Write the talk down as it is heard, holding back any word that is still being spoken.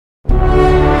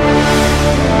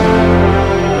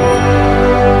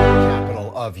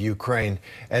of Ukraine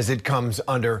as it comes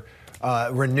under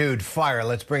renewed fire.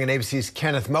 Let's bring in ABC's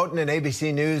Kenneth Moten and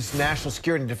ABC News national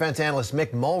security and defense analyst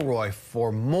Mick Mulroy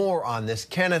for more on this.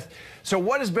 Kenneth, so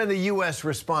what has been the U.S.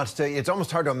 response to? It's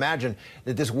almost hard to imagine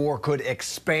that this war could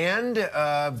expand,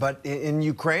 but in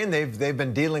Ukraine they've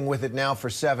been dealing with it now for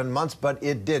 7 months, but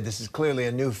it did. This is clearly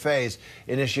a new phase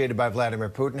initiated by Vladimir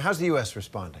Putin. How's the U.S.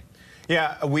 responding?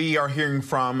 Yeah, we are hearing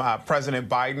from President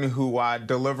Biden, who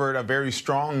delivered a very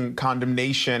strong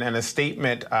condemnation and a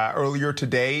statement earlier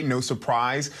today, no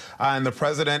surprise. And the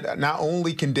president not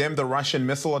only condemned the Russian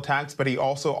missile attacks, but he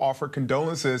also offered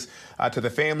condolences to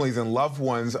the families and loved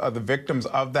ones of the victims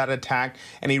of that attack.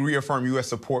 And he reaffirmed U.S.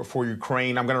 support for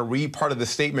Ukraine. I'm going to read part of the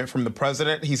statement from the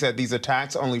president. He said these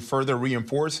attacks only further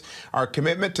reinforce our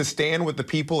commitment to stand with the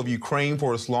people of Ukraine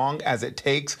for as long as it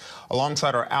takes.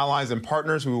 Alongside our allies and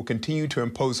partners, we will continue to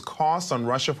impose costs on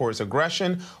Russia for its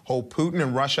aggression, hold Putin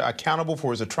and Russia accountable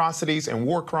for his atrocities and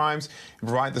war crimes, and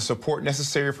provide the support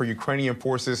necessary for Ukrainian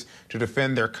forces to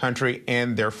defend their country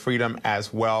and their freedom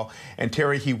as well. And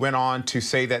Terry, he went on to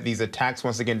say that these attacks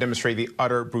once again demonstrate the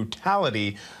utter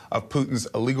brutality of Putin's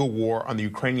illegal war on the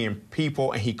Ukrainian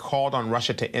people, and he called on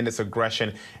Russia to end its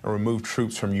aggression and remove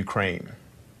troops from Ukraine.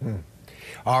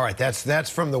 All right, that's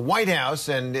from the White House,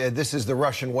 and this is the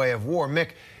Russian way of war. Mick,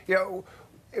 you know,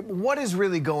 what is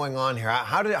really going on here?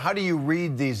 How do you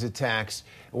read these attacks,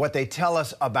 what they tell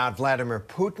us about Vladimir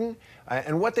Putin,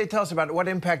 and what they tell us about what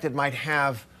impact it might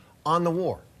have on the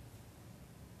war?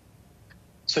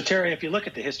 So, Terry, if you look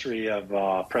at the history of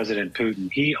President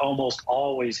Putin, he almost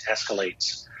always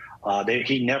escalates.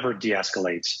 He never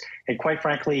de-escalates. And quite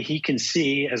frankly, he can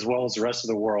see, as well as the rest of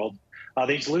the world, that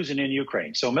he's losing in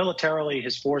Ukraine. So militarily,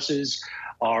 his forces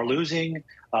are losing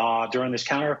during this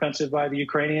counteroffensive by the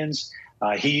Ukrainians.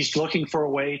 He's looking for a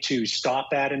way to stop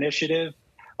that initiative.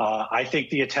 I think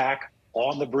the attack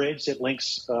on the bridge that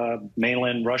links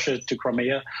mainland Russia to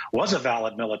Crimea was a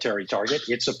valid military target.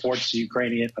 It supports the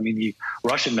the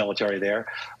Russian military there.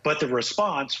 But the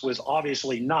response was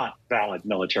obviously not valid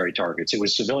military targets. It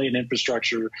was civilian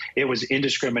infrastructure. It was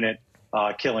indiscriminate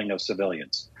killing of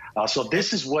civilians. So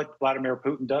this is what Vladimir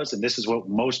Putin does, and this is what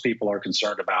most people are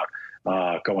concerned about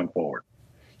going forward.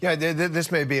 Yeah,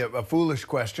 this may be a foolish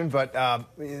question, but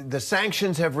the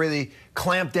sanctions have really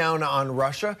clamped down on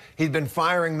Russia. He's been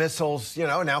firing missiles,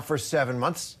 now for 7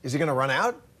 months. Is he going to run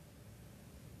out?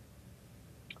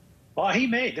 Well, he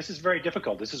may. This is very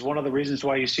difficult. This is one of the reasons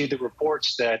why you see the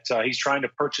reports that he's trying to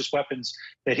purchase weapons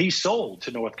that he sold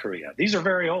to North Korea. These are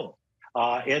very old.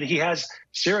 And he has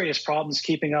serious problems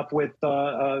keeping up with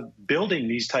building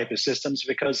these type of systems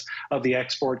because of the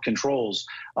export controls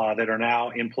that are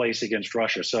now in place against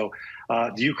Russia. So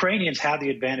the Ukrainians have the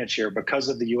advantage here because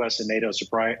of the U.S. and NATO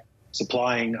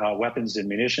supplying weapons and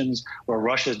munitions, where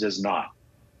Russia does not.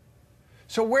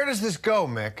 So where does this go,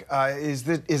 Mick?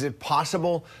 Is it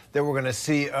possible that we're going to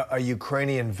see a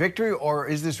Ukrainian victory, or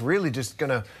is this really just going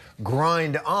to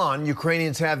grind on?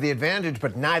 Ukrainians have the advantage,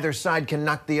 but neither side can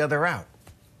knock the other out.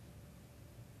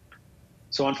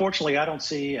 So unfortunately, I don't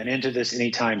see an end to this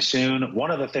anytime soon.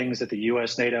 One of the things that the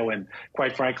U.S., NATO, and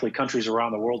quite frankly, countries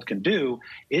around the world can do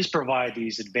is provide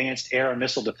these advanced air and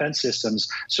missile defense systems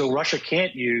so Russia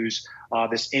can't use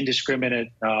this indiscriminate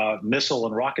missile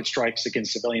and rocket strikes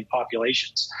against civilian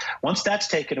populations. Once that's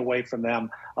taken away from them,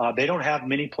 they don't have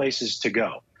many places to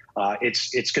go.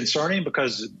 It's concerning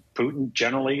because Putin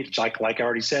generally, like I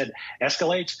already said,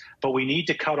 escalates, but we need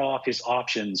to cut off his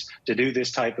options to do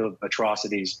this type of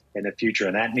atrocities in the future,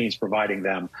 and that means providing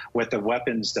them with the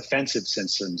weapons, defensive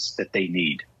systems that they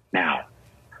need now.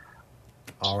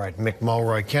 All right, Mick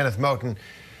Mulroy, Kenneth Moten,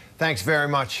 thanks very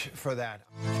much for that.